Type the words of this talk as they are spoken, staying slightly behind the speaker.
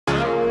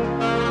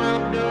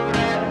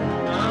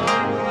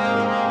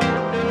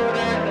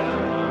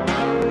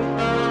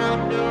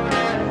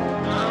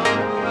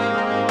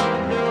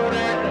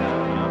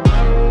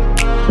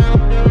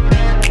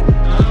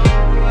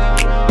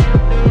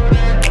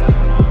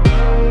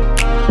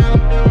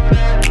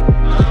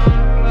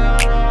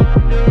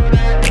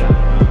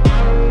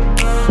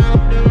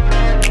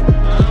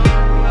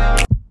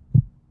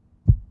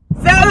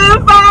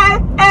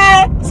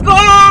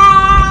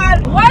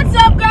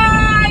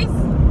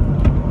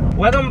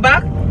Welcome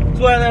back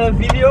to another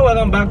video.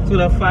 Welcome back to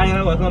the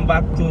fire. Welcome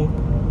back to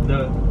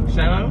the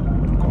channel.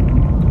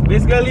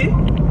 Basically,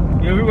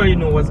 everybody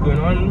know what's going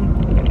on.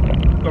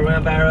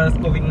 Coronavirus,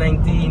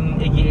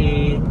 COVID-19,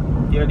 aka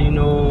you already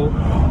know.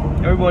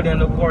 Everybody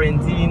under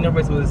quarantine.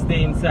 Everybody's supposed to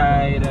stay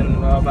inside and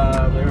blah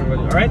blah.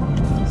 Everybody, all right?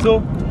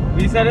 So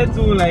we decided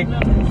to like.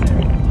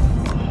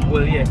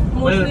 Well, yeah.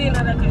 Mostly in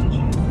other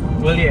countries.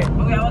 Well, yeah.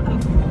 Okay, out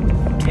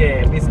of.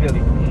 Yeah, basically.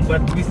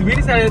 But we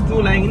decided to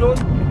like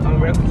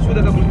we're going to shoot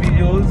a couple of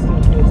videos to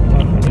post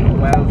on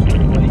while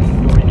everybody in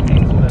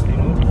quarantine so that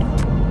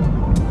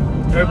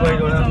everybody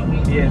don't have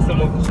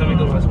some of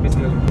the watch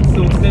basically. So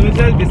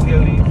St.Lucia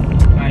basically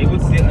I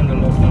would say under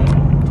lockdown.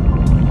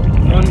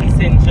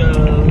 Non-essential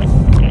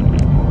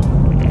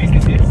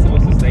businesses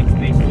supposed to like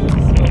stay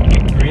closed or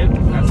keep period.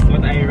 That's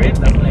what I read,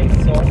 that's what I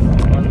saw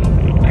on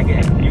I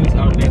guess news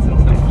outlets and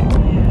stuff.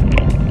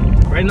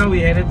 Right now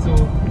we headed to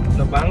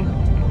the bank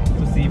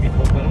to see if it's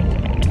open.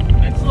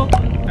 It's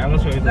open. I'm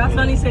not sure it's that's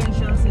open.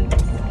 non-essential since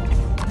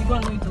you're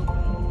going to know it's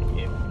open.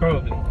 Yeah,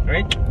 probably,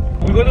 right?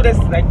 We're going to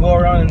just like go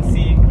around and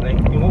see like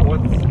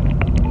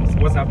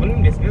what's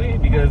happening basically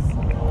because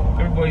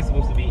everybody's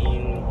supposed to be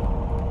in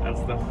and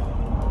stuff.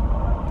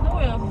 No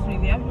way else is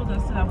really. People that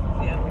still have to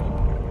be at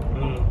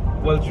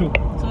home. Well, true.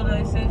 So the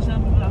essential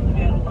people have to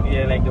be at home.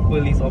 Yeah, like the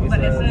police officers.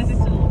 But the essence is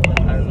still open.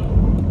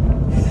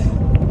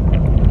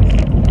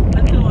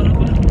 Until 1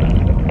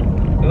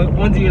 o'clock.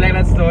 What do you like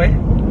that story?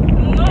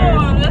 No,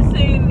 I'm just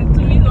saying to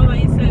me it's not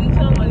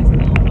essential, but it's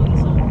still open.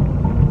 So,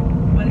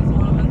 but it's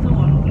until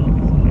 1 o'clock.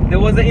 So. There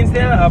was an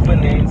incident that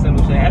happened in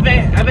St.Lucia. I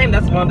think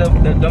that's one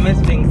of the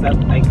dumbest things that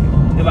like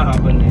ever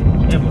happened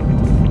ever.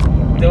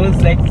 There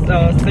was like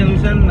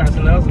St.Lucian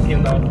nationals who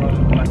came down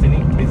from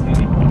Martinique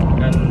basically,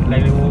 and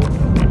like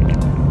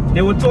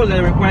they were told that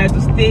they were required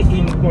to stay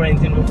in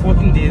quarantine for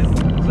 14 days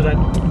so that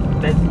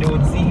they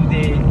would see if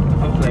they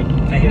have like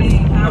I guess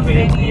have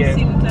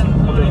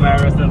of the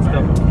virus and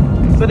stuff.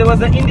 So there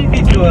was an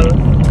individuals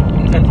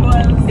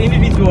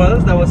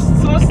that was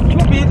so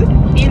stupid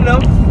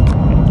enough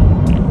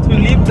to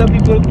leave the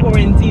people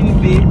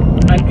quarantined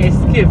and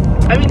escape.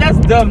 I mean that's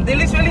dumb. They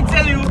literally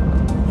tell you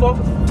for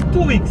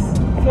 2 weeks,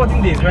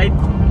 14 days, right?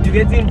 You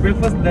get in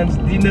breakfast, lunch,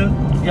 dinner,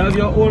 you have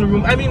your own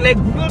room. I mean like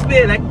people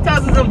pay like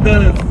thousands of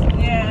dollars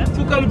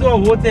to come to a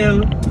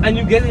hotel and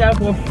you get it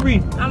for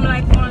free. I'm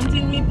like,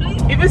 quarantine me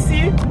please. If you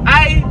see,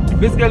 I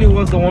basically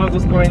was on one of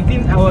those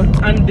quarantines.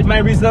 And my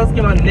results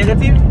came out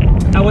negative.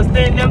 I was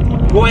telling them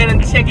to go in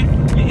and check it.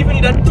 You even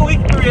need a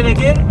 2-week period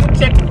again to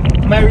check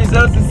my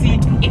results to see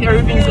if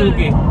everything is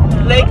okay.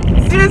 Like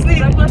seriously.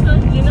 Like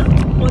some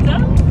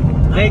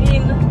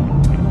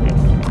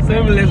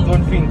people just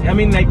don't think. I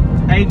mean like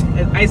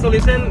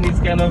isolation is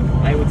kind of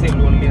I would say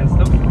lonely and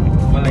stuff.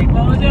 But like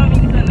once you have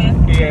internet.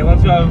 Yeah,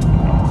 once you have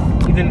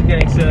internet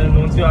connection,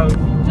 once you have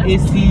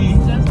AC,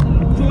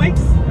 2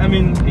 weeks. I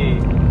mean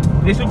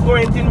they should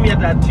quarantine me at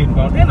that chin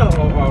bound. They know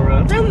our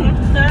I mean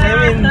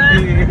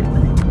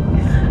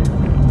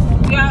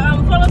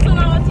follow us on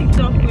our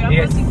TikTok. We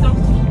have a TikTok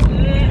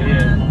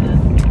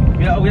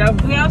and we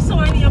have so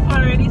many up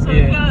already. So we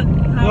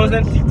can follow us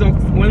on TikTok.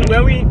 When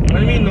we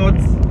not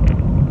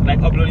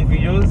like uploading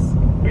videos,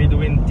 we're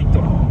doing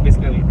TikTok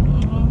basically.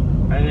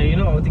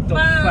 And our TikTok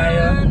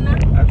fire.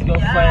 Our TikTok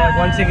fire.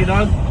 Go and check it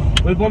out.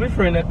 We'll probably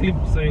throw in a clip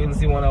so you can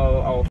see one of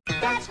our.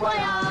 That's why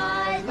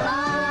I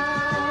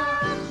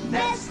love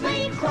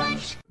Nestle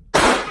Crunch.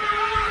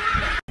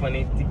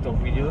 Funny TikTok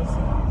videos.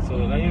 So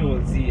now you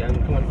will see and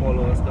come and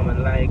follow us, come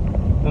and like,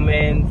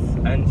 comment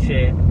and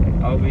share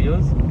our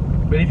videos.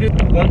 But if you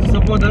want to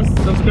support us,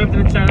 subscribe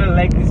to the channel,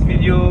 like this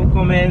video,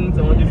 comment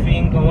on what you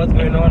think, on what's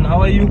going on.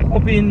 How are you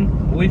coping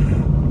with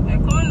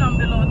comment down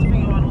below to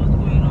think about what's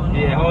going on.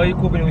 Yeah, how are you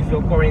coping with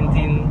your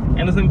quarantine?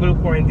 I know some people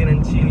quarantine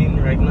and chilling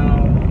right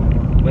now.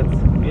 But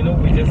we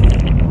just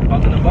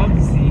out and about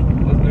to see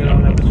what's going on.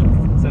 We have to shoot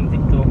some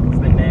TikToks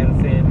like Diane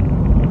said.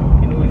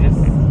 We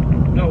just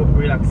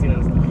relaxing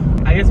and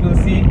stuff. I guess we'll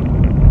see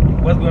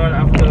what's going on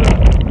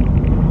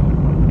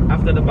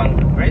after the bank,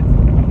 right?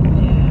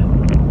 Yeah.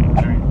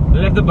 Alright. We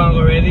left the bank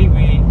already.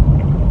 We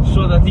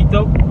showed a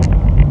TikTok.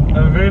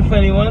 A very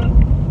funny one.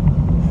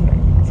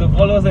 So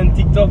follow us on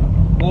TikTok.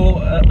 Go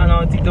on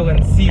our TikTok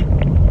and see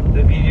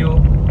the video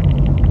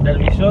that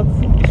we shot.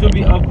 It should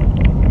be up.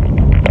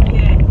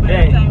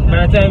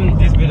 By the time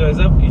this video is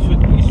up, it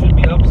should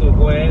be up. So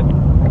go ahead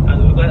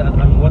and look at it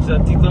and watch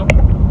that TikTok.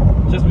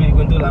 Just really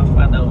going to laugh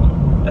at that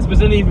one,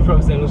 especially if you're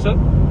from St.Lucia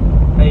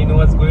and you know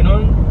what's going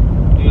on.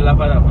 You laugh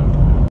at that one.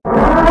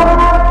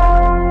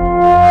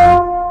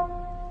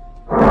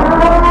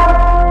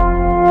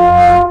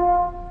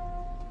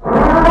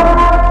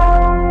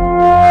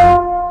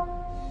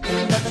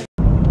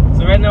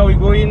 So right now we're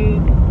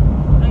going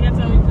and get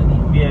something to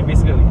eat. Yeah,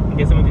 basically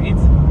get something to eat.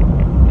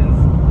 It's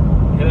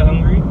hella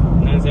hungry.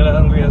 And hella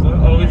hungry as well.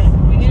 Always.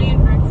 We didn't eat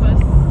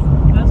breakfast.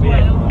 That's why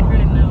I'm hungry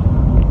right now.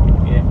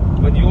 Yeah,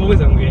 but you're always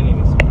hungry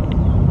anyway. So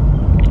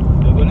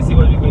we're going to see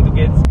what we're going to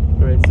get.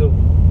 Alright, so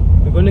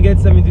we're going to get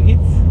something to eat.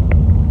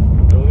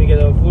 And when we get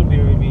our food, we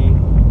will be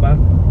back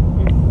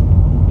with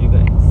you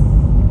guys.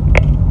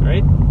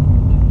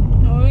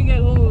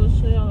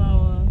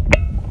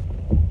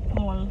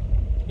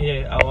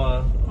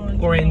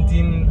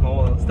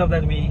 stuff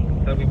that we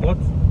bought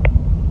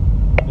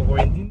for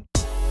quarantine.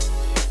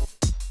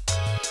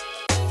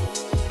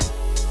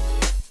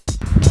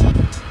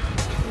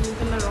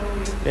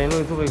 Yeah, no,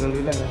 it's over. You can do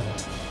it like that.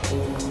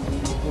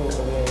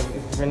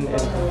 It's different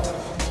edition.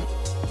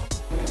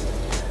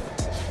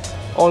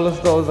 All the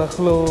stores are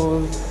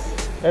closed.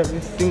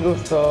 Every single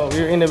store.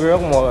 We're in the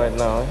Baroque Mall right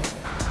now.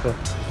 So,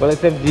 well,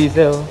 except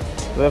diesel.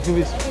 So I think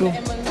it's true.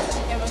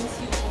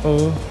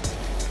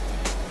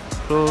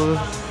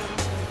 Closed.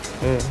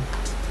 Yeah.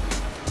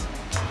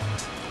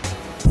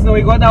 So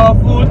we got our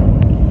food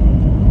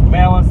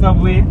by our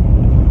Subway.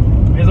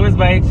 We always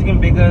buy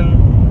chicken bacon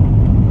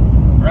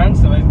ranch,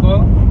 so it's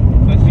called.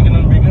 So chicken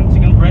and bacon,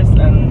 chicken breast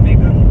and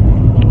bacon.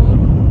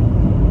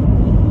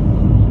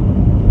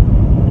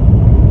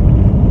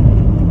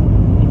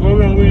 So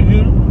we're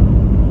ingredient.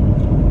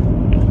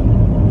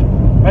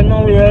 Right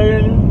now we are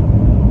in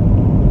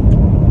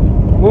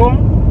home.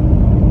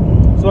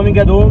 So when we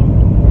get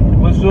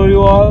home, we'll show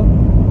you all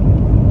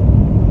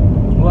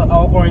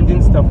our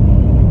quarantine stuff.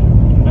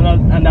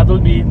 And that will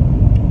be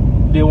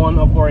day 1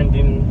 of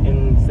quarantine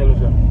in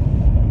St.Lucia.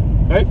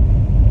 Right?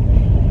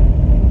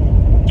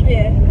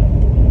 Yeah.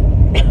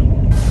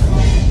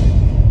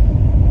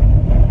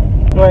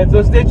 Alright,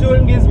 so stay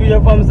tuned, give this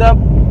video a thumbs up,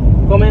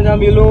 comment down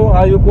below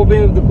how you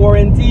coping with the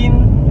quarantine.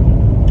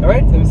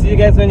 Alright, so we'll see you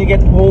guys when you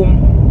get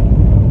home.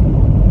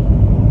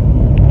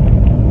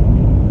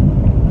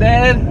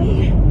 Then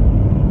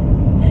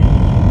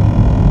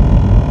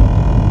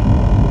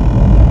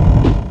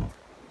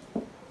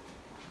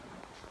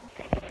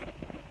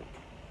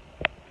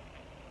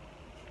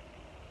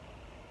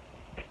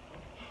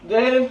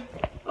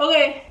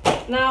okay,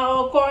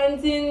 now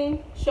quarantine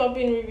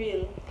shopping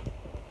reveal.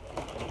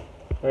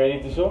 ready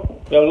to show?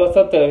 We have lots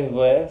of toilet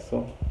paper here,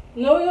 so.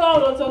 No, we don't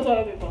have lots of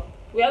toilet paper.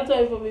 We had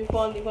toilet paper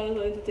before and the one is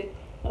going to take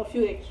a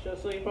few extra,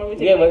 so you probably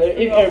take but like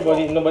 3 if or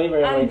everybody, 4. nobody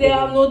very And they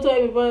have no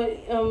toilet paper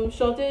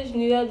shortage,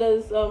 neither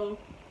does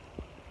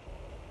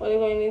what do you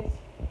call it?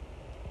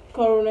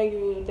 Corona give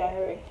you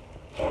diarrhea.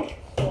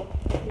 So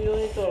you don't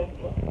need toilet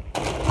paper.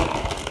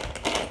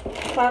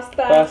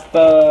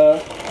 Pasta,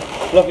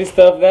 fluffy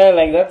stuff there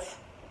like that.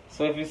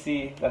 So if you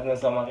see that in the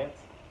supermarket,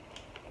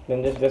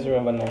 then just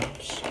remember now.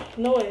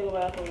 no way to go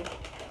back home.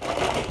 I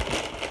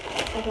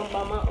can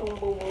buy my own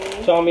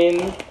boo-boo.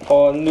 Chow-mein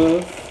or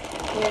noodles.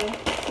 Yeah,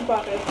 2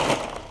 packets.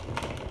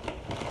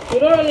 We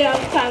don't really have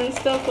canned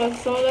stuff because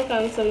some of the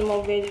cans sell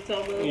more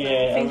vegetables.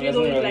 Yeah, things we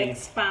don't eat really like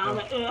spam.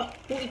 Like,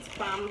 who eats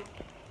spam?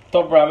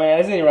 Top ramen.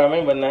 I say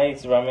ramen, but now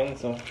it's ramen.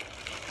 So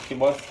she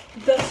bought.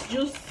 Dust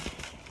juice.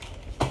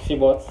 She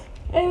bought.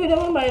 And we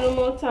don't buy no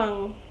more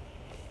tang.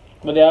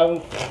 But they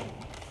have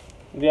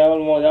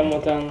more than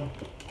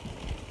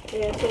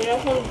Yeah, so we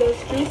have some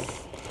dust juice.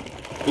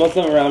 lots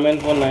of ramen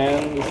for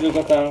 9. It's look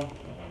at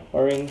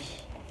orange.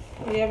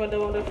 Yeah, but the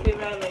one the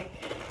flavor I like.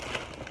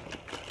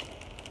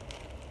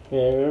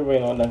 Yeah, everybody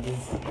know what that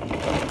is.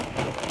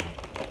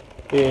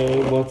 Yeah,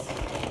 we bought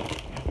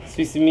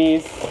Swiss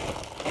meats.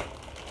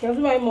 You have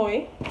to buy more,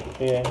 eh?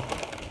 Yeah.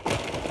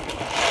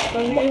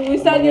 Because we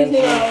start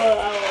using our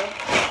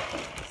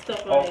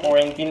stuff Our already.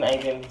 quarantine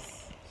items.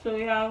 So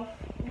we have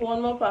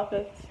 1 more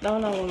packet.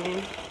 Down our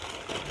woman.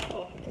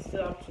 Oh, I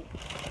still have 2.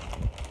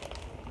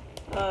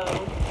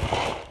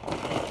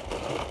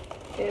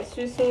 Yeah,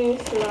 Swiss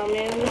meats,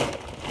 ramen,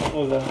 What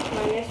was that?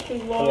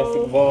 electric Plastic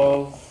balls.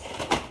 balls.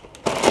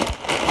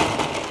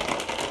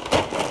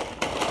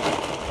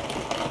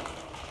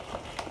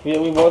 Yeah,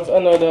 we bought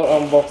another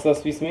box of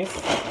Swiss meats.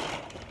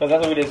 Because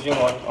that's what we just drink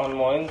on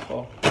morning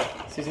for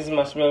Swiss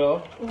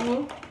marshmallow.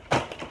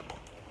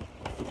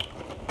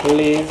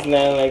 Lays,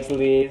 9 likes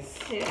Lays.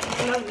 Yeah,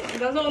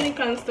 that's the only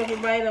kind of stuff. We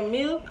buy the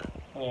milk,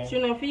 Yeah.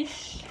 tuna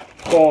fish.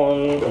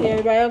 Corn. Yeah,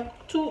 we buy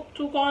two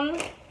corn,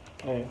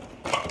 Yeah.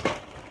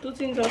 2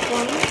 tins of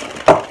corn.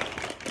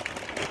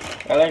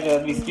 I like the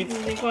biscuits.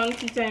 The corn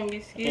pizza and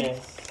biscuits.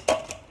 Yes.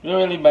 We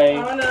don't really buy.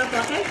 Have another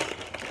packet?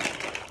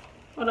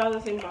 Or that's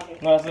the same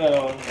packet? No, that's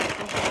another one.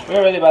 We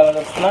don't really buy a lot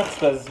of snacks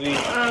because we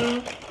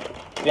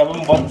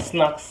haven't bought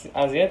snacks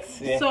as yet.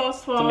 Yeah.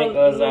 Sauce for To make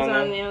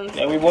lasagna.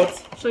 Yeah, we bought.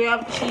 So you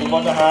have cheese. We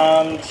bought the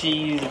ham,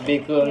 cheese, we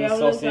bacon, have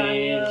sausage,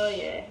 lasagna.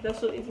 Yeah,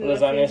 that's what it's in the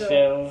lasagna freezer.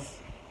 shells,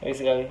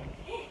 basically.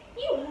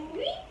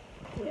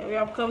 Yeah, we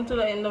have come to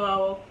the end of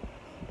our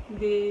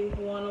day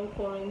 1 of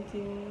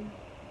quarantine.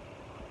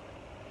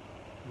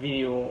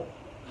 Video.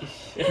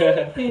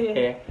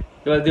 Yeah.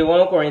 Well, they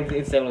want to quarantine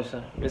in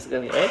St.Lucia,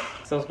 basically, right?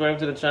 Subscribe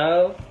to the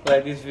channel,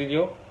 like this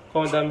video,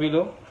 comment down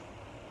below.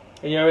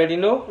 And you already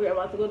know? We're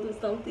about to go to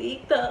some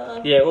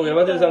TikTok. Yeah, we're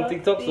about to do some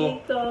TikTok, so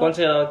TikTok. go and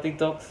check out our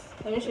TikToks.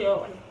 Let me show you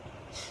one.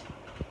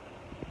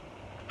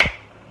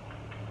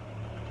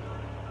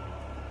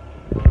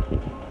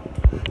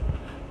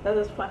 That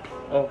was fun.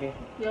 Okay.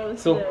 Yeah,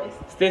 So,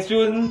 stay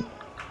tuned.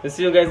 We'll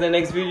see you guys in the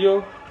next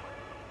video.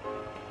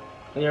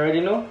 And you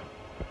already know?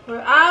 we're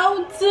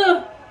out.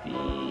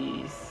 Peace.